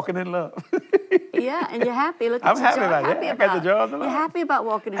 So I'm walking in love. Yeah, and you're happy. Look I'm at happy you. about that. I got the joy of the You're Lord. happy about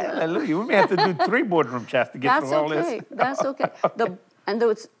walking in love. Hallelujah. We may have to do 3 boardroom chats to get through all this. That's okay.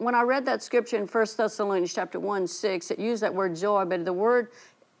 When I read that scripture in 1 Thessalonians chapter 1:6, it used that word joy, but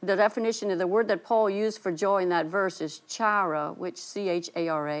the definition of the word that Paul used for joy in that verse is chara, which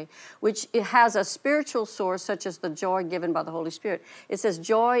C-H-A-R-A, which it has a spiritual source, such as the joy given by the Holy Spirit. It says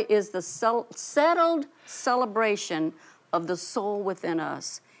joy is the settled celebration of the soul within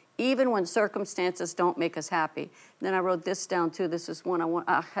us, even when circumstances don't make us happy. Then I wrote this down too. This is one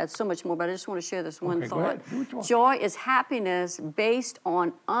I had so much more, but I just want to share this one thought. Go ahead. Do what you want. Joy is happiness based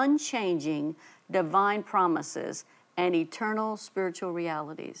on unchanging divine promises and eternal spiritual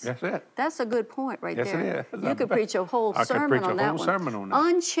realities. That's it. That's a good point right Yes, there. it is. You could preach a whole I could sermon preach a on that whole one. sermon on that.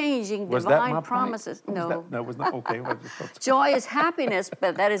 Unchanging Was that my divine point? promises. No. That was not okay. Joy is happiness,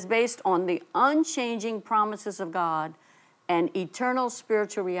 but that is based on the unchanging promises of God and eternal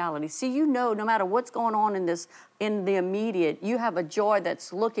spiritual reality. See, you know, no matter what's going on in the immediate, you have a joy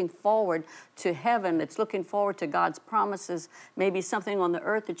that's looking forward to heaven, that's looking forward to God's promises, maybe something on the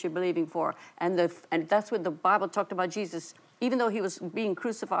earth that you're believing for. And that's what the Bible talked about Jesus. Even though he was being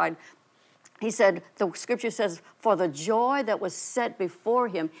crucified, he said, the scripture says, for the joy that was set before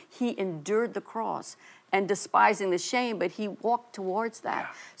him, he endured the cross and despising the shame, but he walked towards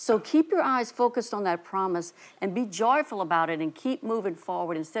that. So keep your eyes focused on that promise and be joyful about it and keep moving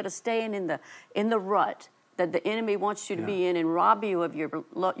forward instead of staying in the rut that the enemy wants you to be in and rob you of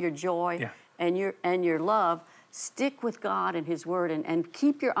your joy and your love. Stick with God and his word and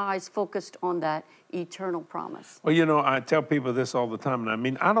keep your eyes focused on that eternal promise. Well, you know, I tell people this all the time, and I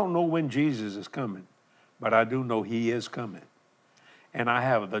mean, I don't know when Jesus is coming, but I do know he is coming. And I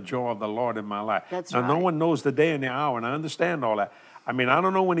have the joy of the Lord in my life. That's now, right. no one knows the day and the hour, and I understand all that. I mean, I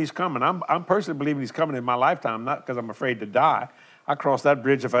don't know when he's coming. I'm personally believing he's coming in my lifetime, not because I'm afraid to die. I cross that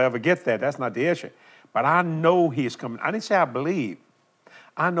bridge if I ever get there. That's not the issue. But I know he's coming. I didn't say I believe.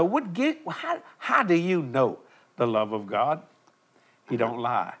 I know. How do you know the love of God? He don't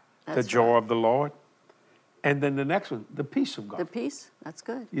lie. That's the joy right. of the Lord. And then the next one, the peace of God. The peace, that's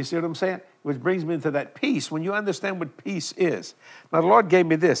good. You see what I'm saying? Which brings me into that peace. When you understand what peace is. Now, the Lord gave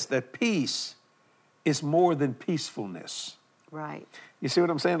me this, that peace is more than peacefulness. Right. You see what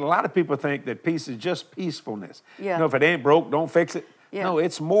I'm saying? A lot of people think that peace is just peacefulness. Yeah. You know, if it ain't broke, don't fix it. Yeah. No,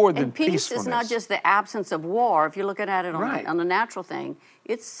 it's more than and peace peacefulness. is not just the absence of war. If you're looking at it Right. on a natural thing,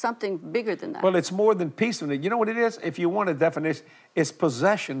 it's something bigger than that. Well, it's more than peacefulness. You know what it is? If you want a definition, it's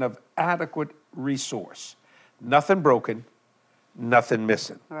possession of adequate resource. Nothing broken, nothing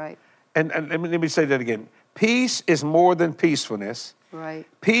missing. Right. And let me say that again. Peace is more than peacefulness. Right.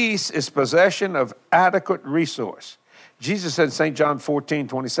 Peace is possession of adequate resource. Jesus said in St. John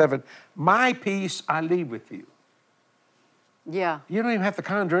 14:27, my peace I leave with you. Yeah. You don't even have to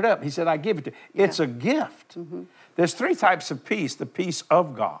conjure it up. He said, I give it to you. It's a gift. Mm-hmm. There's 3 types of peace: the peace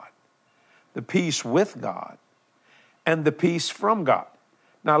of God, the peace with God, and the peace from God.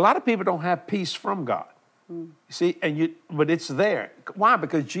 Now, a lot of people don't have peace from God. You see, but it's there. Why?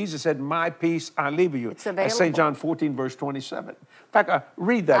 Because Jesus said, my peace I leave with you. It's available. That's St. John 14, verse 27. In fact,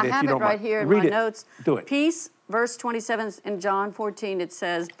 read that if you don't mind. I have it right here in read my it. notes. Do it. Peace, verse 27 in John 14, it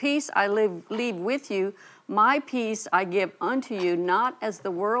says, peace I leave with you, my peace I give unto you, not as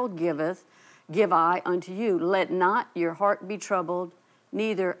the world giveth, give I unto you. Let not your heart be troubled,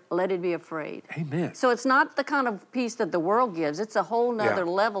 neither let it be afraid. Amen. So it's not the kind of peace that the world gives. It's a whole nother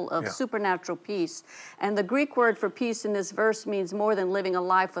level of supernatural peace. And the Greek word for peace in this verse means more than living a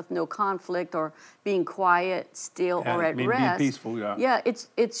life with no conflict or being quiet, still, or at rest. Being peaceful, Yeah,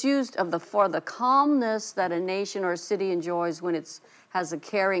 it's used for the calmness that a nation or a city enjoys when it has a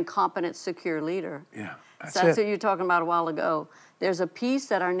caring, competent, secure leader. Yeah, That's what you were talking about a while ago. There's a peace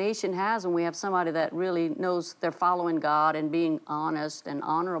that our nation has when we have somebody that really knows they're following God and being honest and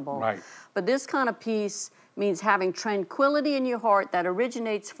honorable. Right. But this kind of peace means having tranquility in your heart that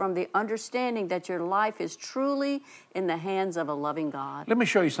originates from the understanding that your life is truly in the hands of a loving God. Let me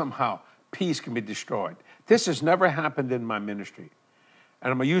show you somehow peace can be destroyed. This has never happened in my ministry.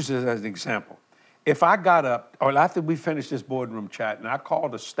 And I'm going to use this as an example. If I got up, or after we finished this boardroom chat, and I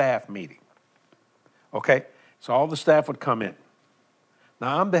called a staff meeting, okay? So all the staff would come in.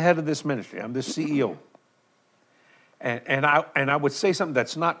 Now, I'm the head of this ministry. I'm the CEO. And I would say something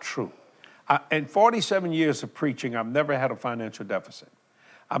that's not true. In 47 years of preaching, I've never had a financial deficit.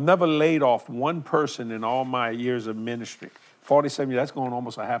 I've never laid off one person in all my years of ministry. 47 years, that's going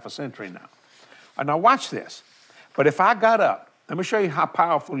almost a half a century now. And now watch this. But if I got up, let me show you how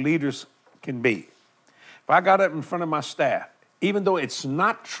powerful leaders can be. If I got up in front of my staff, even though it's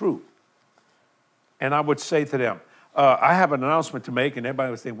not true, and I would say to them, I have an announcement to make, and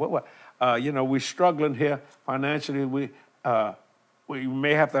everybody would say, what? We're struggling here financially. We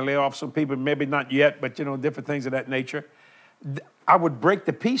may have to lay off some people, maybe not yet, but, different things of that nature. I would break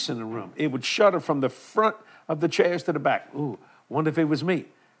the peace in the room. It would shudder from the front of the chairs to the back. Ooh, wonder if it was me.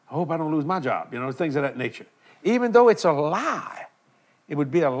 I hope I don't lose my job, things of that nature. Even though it's a lie, it would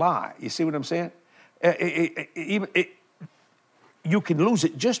be a lie. You see what I'm saying? You can lose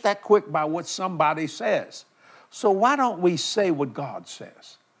it just that quick by what somebody says. So why don't we say what God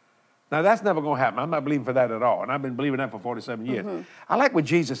says? Now, that's never going to happen. I'm not believing for that at all, and I've been believing that for 47 years. Mm-hmm. I like what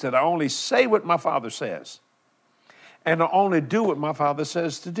Jesus said, I only say what my Father says, and I only do what my Father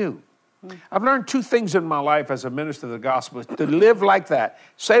says to do. Mm-hmm. I've learned two things in my life as a minister of the gospel, to live like that.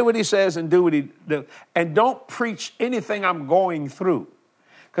 Say what he says and do what he does. And don't preach anything I'm going through,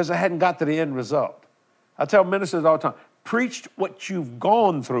 because I hadn't got to the end result. I tell ministers all the time, preach what you've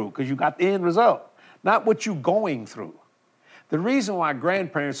gone through, because you got the end result. Not what you're going through. The reason why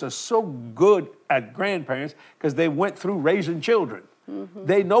grandparents are so good at grandparents, because they went through raising children. Mm-hmm.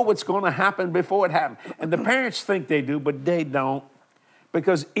 They know what's going to happen before it happens. And the parents think they do, but they don't.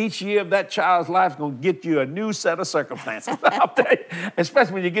 Because each year of that child's life is going to get you a new set of circumstances.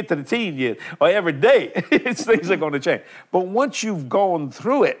 Especially when you get to the teen years, or every day, things are going to change. But once you've gone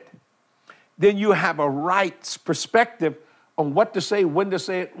through it, then you have a right perspective on what to say, when to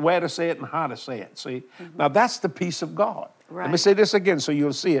say it, where to say it, and how to say it. See? Mm-hmm. Now, that's the peace of God. Right. Let me say this again so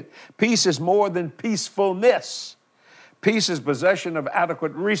you'll see it. Peace is more than peacefulness. Peace is possession of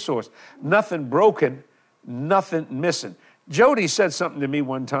adequate resource. Nothing broken, nothing missing. Jody said something to me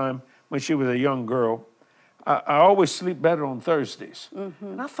one time when she was a young girl. I always sleep better on Thursdays. Mm-hmm.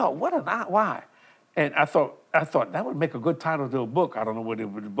 And I thought, why? And I thought that would make a good title to a book. I don't know what the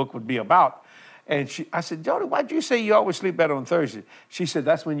book would be about. And I said, Jody, why'd you say you always sleep better on Thursday? She said,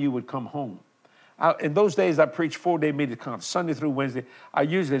 that's when you would come home. In those days, I preached 4-day meetings, Sunday through Wednesday. I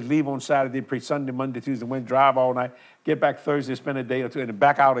usually leave on Saturday, preach Sunday, Monday, Tuesday, Wednesday, drive all night, get back Thursday, spend a day or two, and then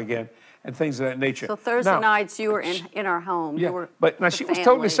back out again, and things of that nature. So Thursday nights, you were in our home. Yeah, you were but now she was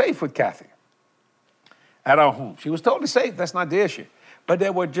totally safe with Kathy at our home. She was totally safe. That's not the issue. But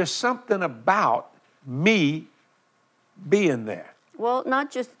there was just something about me being there. Well, not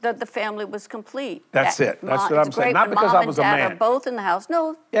just that the family was complete. That's it. That's what I'm saying. Not because I was a man. Mom and Dad are both in the house.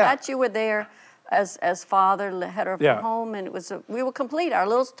 No, that you were there as father, the head of the home, and we were complete. Our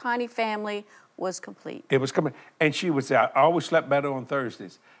little tiny family was complete. It was coming, and she would say, I always slept better on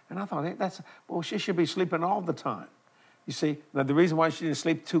Thursdays. And I thought, hey, she should be sleeping all the time. You see, now the reason why she didn't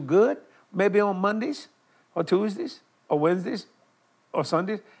sleep too good, maybe on Mondays or Tuesdays or Wednesdays or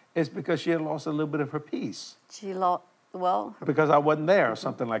Sundays, is because she had lost a little bit of her peace. Because I wasn't there or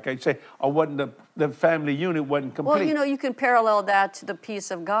something like that. You say, or wasn't the family unit wasn't complete. Well, you can parallel that to the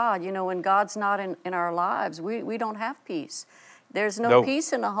peace of God. When God's not in our lives, we don't have peace. There's no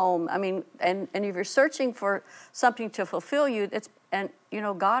peace in a home. I mean, and if you're searching for something to fulfill you,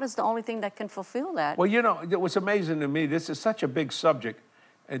 God is the only thing that can fulfill that. Well, what's amazing to me, this is such a big subject,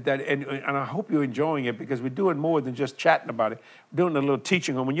 and I hope you're enjoying it, because we're doing more than just chatting about it. We're doing a little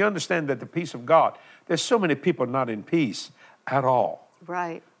teaching. And when you understand that the peace of God, there's so many people not in peace at all.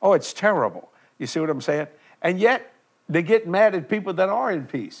 Right. Oh, it's terrible. You see what I'm saying? And yet, they get mad at people that are in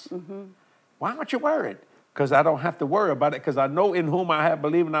peace. Mm-hmm. Why aren't you worried? Because I don't have to worry about it, because I know in whom I have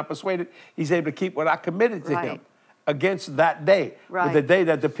believed and I persuaded, he's able to keep what I committed to him. against that day, Right. the day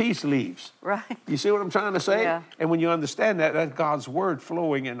that the peace leaves. Right. You see what I'm trying to say? Yeah. And when you understand that, that's God's word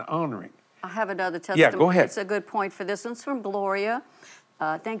flowing and honoring. I have another testimony. Yeah, go ahead. It's a good point for this. One's from Gloria.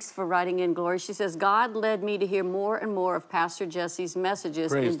 Thanks for writing in, Gloria. She says, God led me to hear more and more of Pastor Jesse's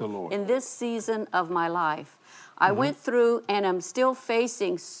messages Praise the Lord. in this season of my life. I went through and am still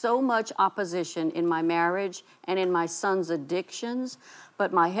facing so much opposition in my marriage and in my son's addictions,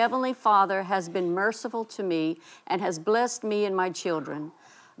 but my Heavenly Father has been merciful to me and has blessed me and my children.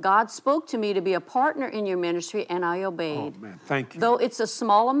 God spoke to me to be a partner in your ministry, and I obeyed. Oh, man, thank you. Though it's a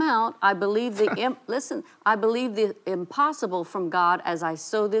small amount, I believe I believe the impossible from God as I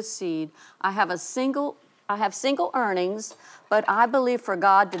sow this seed. I have single earnings, but I believe for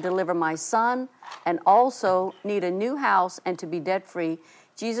God to deliver my son and also need a new house and to be debt-free.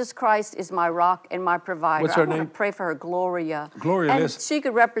 Jesus Christ is my rock and my provider. What's her I want name? to pray for her, Gloria. Gloria, and listen. she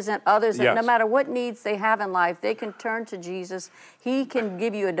could represent others. Yes. And no matter what needs they have in life, they can turn to Jesus. He can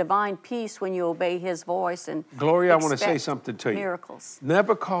give you a divine peace when you obey His voice. And Gloria, I want to say expect something to you. miracles.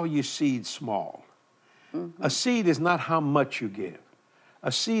 Never call your seed small. A seed is not how much you give.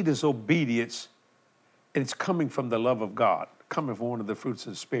 A seed is obedience, and it's coming from the love of God, coming from one of the fruits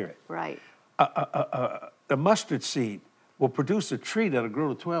of the Spirit. Right. The mustard seed will produce a tree that'll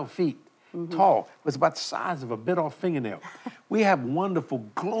grow to 12 feet tall. It's about the size of a bit-off fingernail. We have wonderful,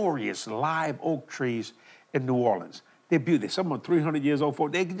 glorious live oak trees in New Orleans. They're beautiful. Some are 300 years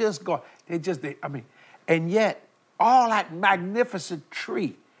old. They just go. And yet, all that magnificent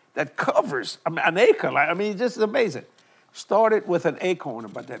tree that covers an acre, it's just amazing. Started with an acorn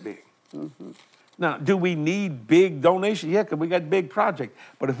about that big. Now, do we need big donations? Yeah, because we got big projects.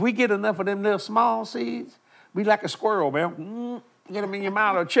 But if we get enough of them little small seeds, we like a squirrel, man. Get them in your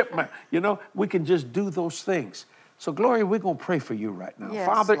mouth or a chipmunk. We can just do those things. So, Gloria, we're going to pray for you right now. Yes,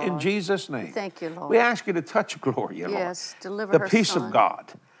 Father, Lord. in Jesus' name. Thank you, Lord. We ask you to touch Gloria, Lord. Yes, deliver the her peace son. of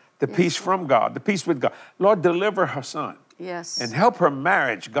God, the peace from God, the peace with God. Lord, deliver her son. Yes. And help her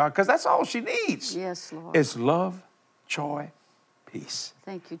marriage, God, because that's all she needs. Yes, Lord. Is love, joy, peace.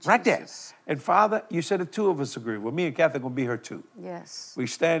 Thank you, Jesus. Right there. And Father, you said if two of us agree. Well, me and Kathy are going to be here too. Yes. We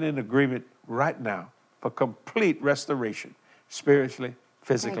stand in agreement right now for complete restoration, spiritually,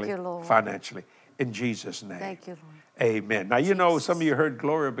 physically, you, Lord. financially, in Jesus' name. Thank you, Lord. Amen. Now, some of you heard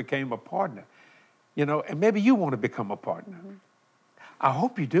Gloria became a partner, and maybe you want to become a partner. I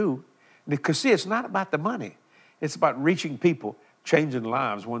hope you do. Because, see, it's not about the money. It's about reaching people, changing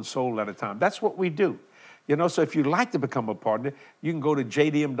lives one soul at a time. That's what we do. So if you'd like to become a partner, you can go to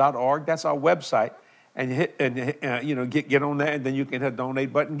jdm.org. That's our website. And get on there, and then you can hit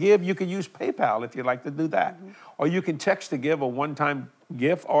donate button, give. You can use PayPal if you'd like to do that. Or you can text to give a one-time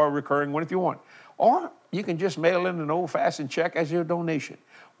gift or a recurring one if you want. Or you can just mail in an old-fashioned check as your donation.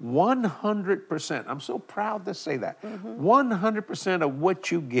 100%, I'm so proud to say that, 100% of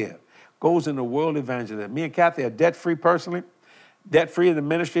what you give goes into world evangelism. Me and Kathy are debt-free personally, debt-free in the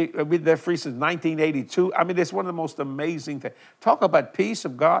ministry. We've been debt-free since 1982. It's one of the most amazing things. Talk about peace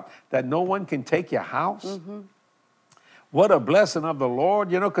of God, that no one can take your house. What a blessing of the Lord,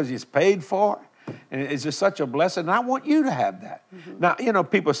 because He's paid for it. And it's just such a blessing. And I want you to have that. Now,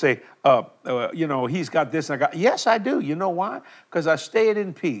 people say, he's got this and I got. Yes, I do. You know why? Because I stayed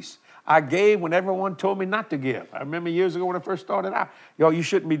in peace. I gave when everyone told me not to give. I remember years ago when I first started out, you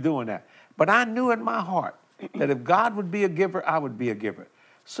shouldn't be doing that. But I knew in my heart that if God would be a giver, I would be a giver.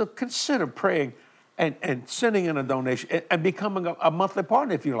 So consider praying and sending in a donation and becoming a monthly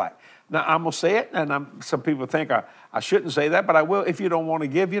partner if you like. Now, I'm going to say it, and some people think I shouldn't say that, but I will. If you don't want to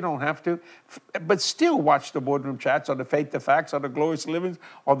give, you don't have to. But still watch the boardroom chats or the Faith to Facts or the Glorious Livings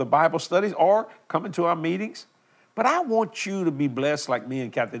or the Bible studies or come into our meetings. But I want you to be blessed like me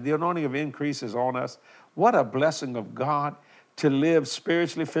and Kathy. The anointing of increase is on us. What a blessing of God to live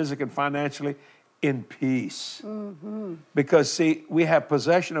spiritually, physically, and financially in peace. Because, see, we have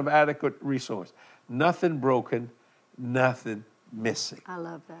possession of adequate resource. Nothing broken, nothing missing. I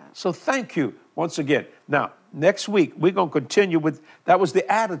love that. So thank you once again. Now, next week, we're going to continue with, that was the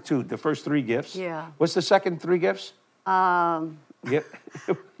attitude, the first three gifts. Yeah. What's the second three gifts? The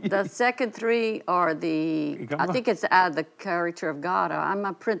second three are I think it's the character of God. I'm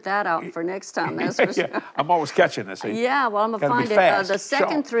going to print that out for next time. That's for sure. I'm always catching this. Yeah, well, I'm going to Gotta be find it. fast, The second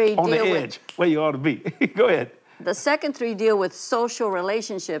sharp, three on deal the with... edge, where you ought to be. Go ahead. The second three deal with social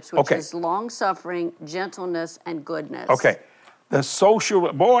relationships, which Okay. is long-suffering, gentleness, and goodness. Okay. The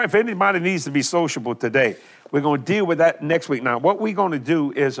social, boy, if anybody needs to be sociable today, we're going to deal with that next week. Now, what we're going to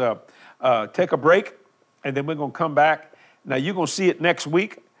do is take a break, and then we're going to come back. Now, you're going to see it next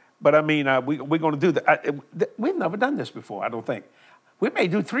week, but we're going to do that. We've never done this before, I don't think. We may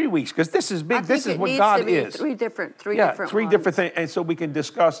do 3 weeks because this is big. I This think is it what needs God to be is. three different Three ones. different things, and so we can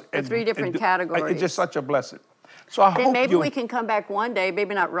discuss. And, three different categories. It's just such a blessing. So I Then hope maybe you. we can come back one day,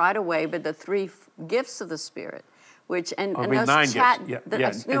 maybe not right away, but the three gifts of the Spirit, which and Or be us 9 chat. gifts. The,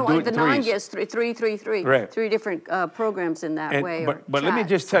 Yeah, no, and do it the in 9 threes. gifts, three. Right. Three different programs in that way. But let me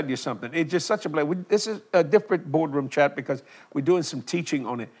just tell you something. It's just such a blessing. This is a different boardroom chat because we're doing some teaching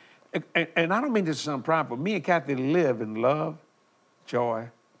on it. And I don't mean this to sound proud, but me and Kathy live in love, joy,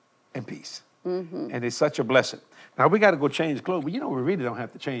 and peace. And it's such a blessing. Now we got to go change clothes, but we really don't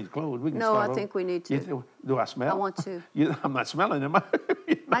have to change clothes. We can No, start I over. think we need to. Do I smell? I want to. I'm not smelling them.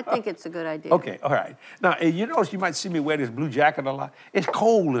 I think it's a good idea. Okay, all right. Now, you notice you might see me wear this blue jacket a lot. It's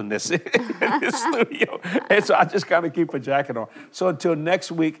cold in this, in this studio. And so I just kind of keep a jacket on. So until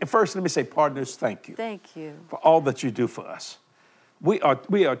next week, and first let me say, partners, thank you. Thank you. For all that you do for us. We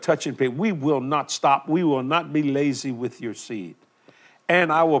are touching people. We will not stop. We will not be lazy with your seed.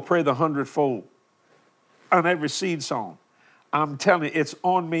 And I will pray the 100-fold on every seed sown. I'm telling you, it's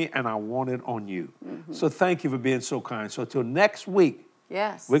on me and I want it on you. So thank you for being so kind. So until next week,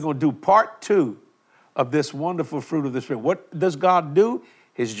 Yes. we're going to do part 2 of this wonderful fruit of the Spirit. What does God do?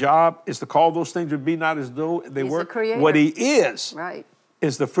 His job is to call those things to be not as though they He's were. the creator. What he is Right.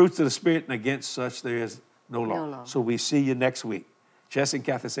 the fruits of the Spirit, and against such there is no law. No law. So we see you next week. Jess and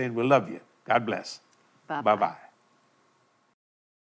Kathy saying we love you. God bless. Bye-bye. Bye-bye.